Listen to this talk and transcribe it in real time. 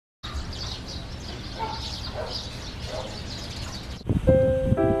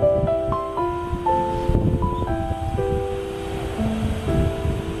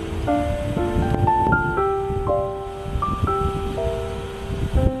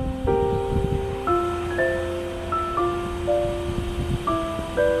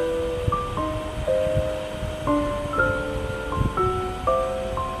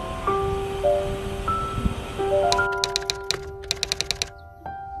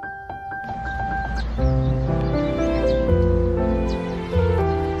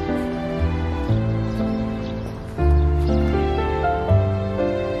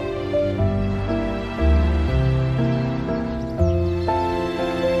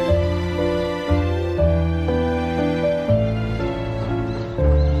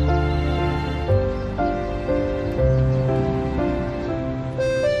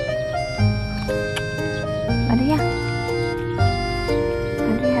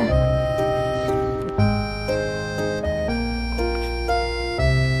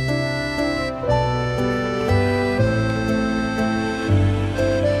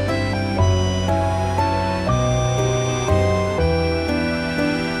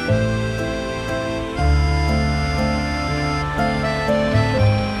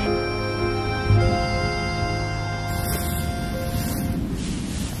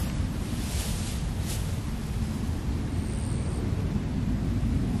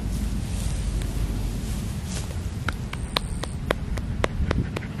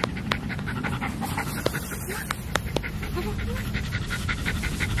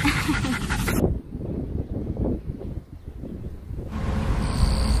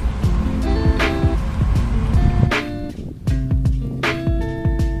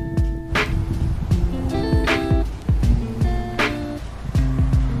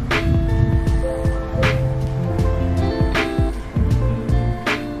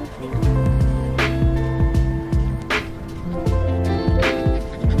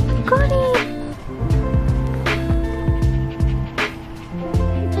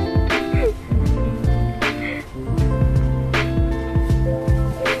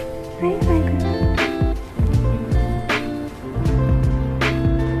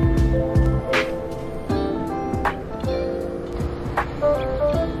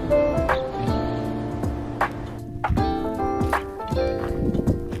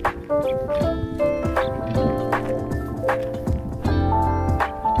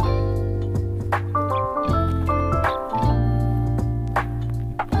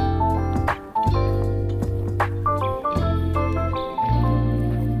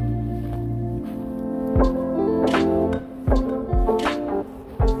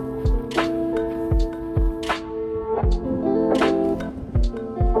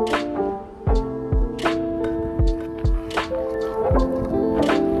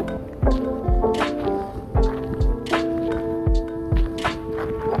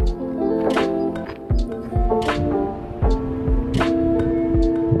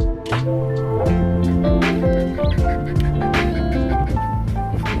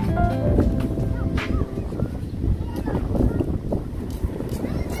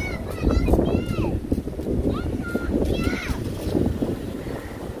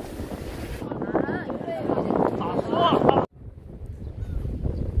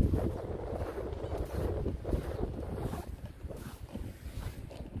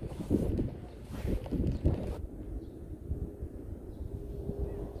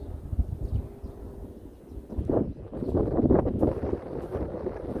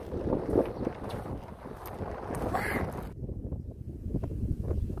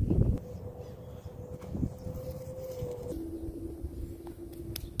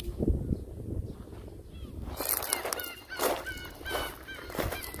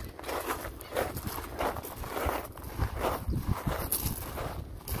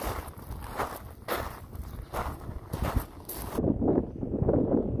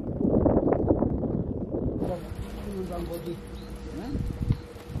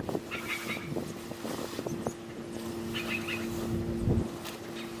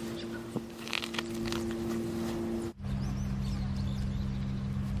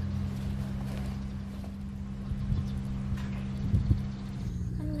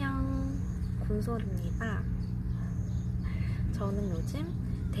곤솔입니다. 저는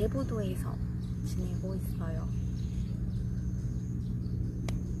요즘 대부도에서 지내고 있어요.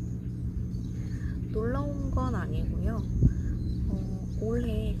 놀러 온 건 아니고요.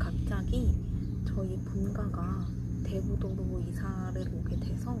 올해 갑자기 저희 본가가 대부도로 이사를 오게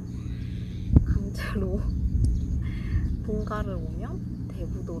돼서 강제로 본가를 오면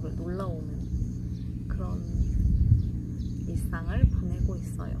대부도를 놀러 오는 그런 일상을 보내고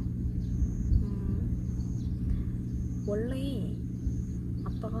있어요. 원래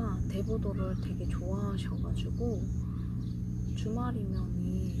아빠가 대부도를 되게 좋아하셔가지고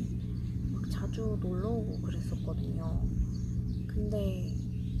주말이면은 막 자주 놀러오고 그랬었거든요. 근데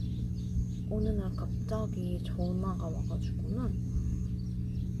어느 날 갑자기 전화가 와가지고는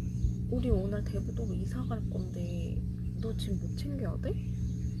우리 오늘 대부도로 이사 갈 건데 너 짐 못 챙겨야 돼?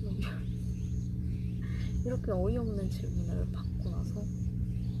 이렇게 어이없는 질문을 받고 나서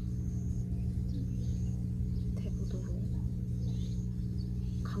대부도로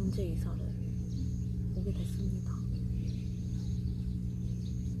강제 이사를 오게 됐습니다.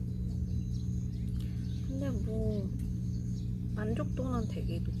 근데 뭐 만족도는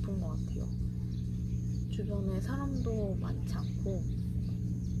되게 높은 것 같아요. 주변에 사람도 많지 않고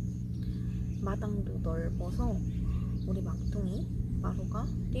마당도 넓어서 우리 막둥이 마루가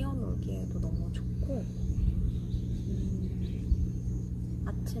뛰어놀기에도 너무 좋고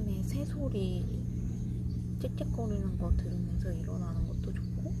아침에 새소리 짹짹거리는 거 들으면서 일어나는 것도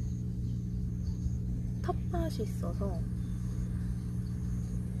좋고 텃밭이 있어서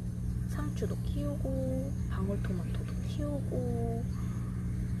상추도 키우고 방울토마토도 키우고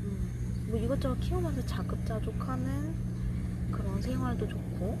뭐 이것저것 키우면서 자급자족하는 그런 생활도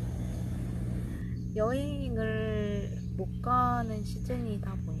좋고 여행을 못 가는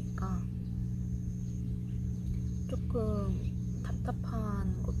시즌이다 보니까 조금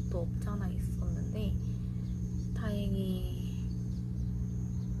답답한 것도 없잖아 있었는데 다행히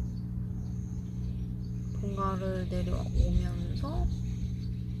본가를 내려오면서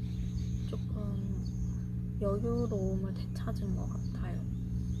조금 여유로움을 되찾은 것 같아요.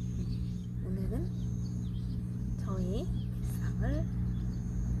 오늘은 저희 일상을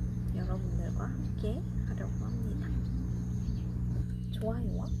여러분들과 함께 하려고 합니다.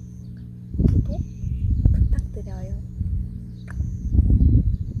 좋아요와 구독 부탁드려요.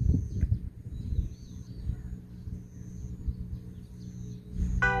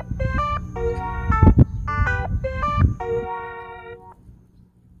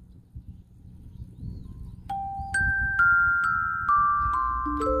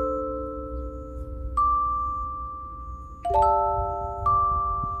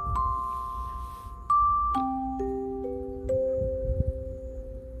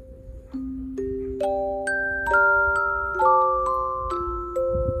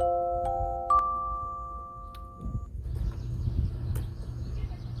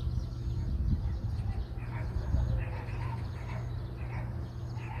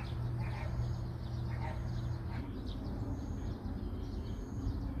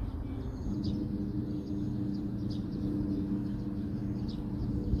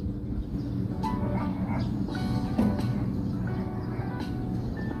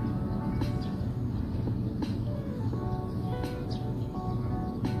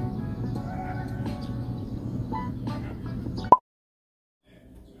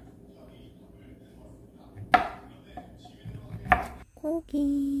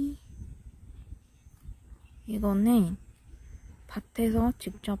 고기. 이거는 밭에서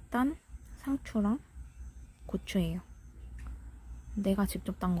직접 딴 상추랑 고추예요. 내가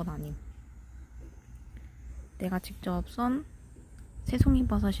직접 딴 건 아님. 내가 직접 썬 새송이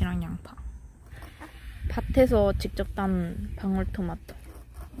버섯이랑 양파. 밭에서 직접 딴 방울토마토.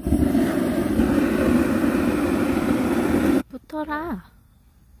 붙어라.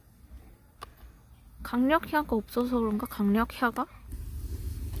 강력혀가 없어서 그런가? 강력혀가?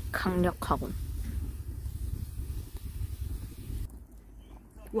 강력하군.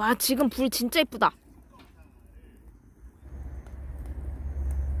 와, 지금 불 진짜 예쁘다.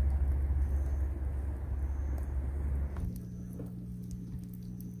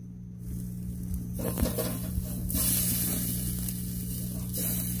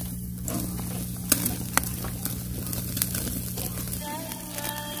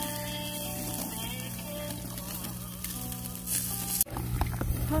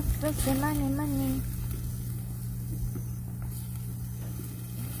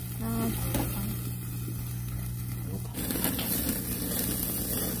 많이.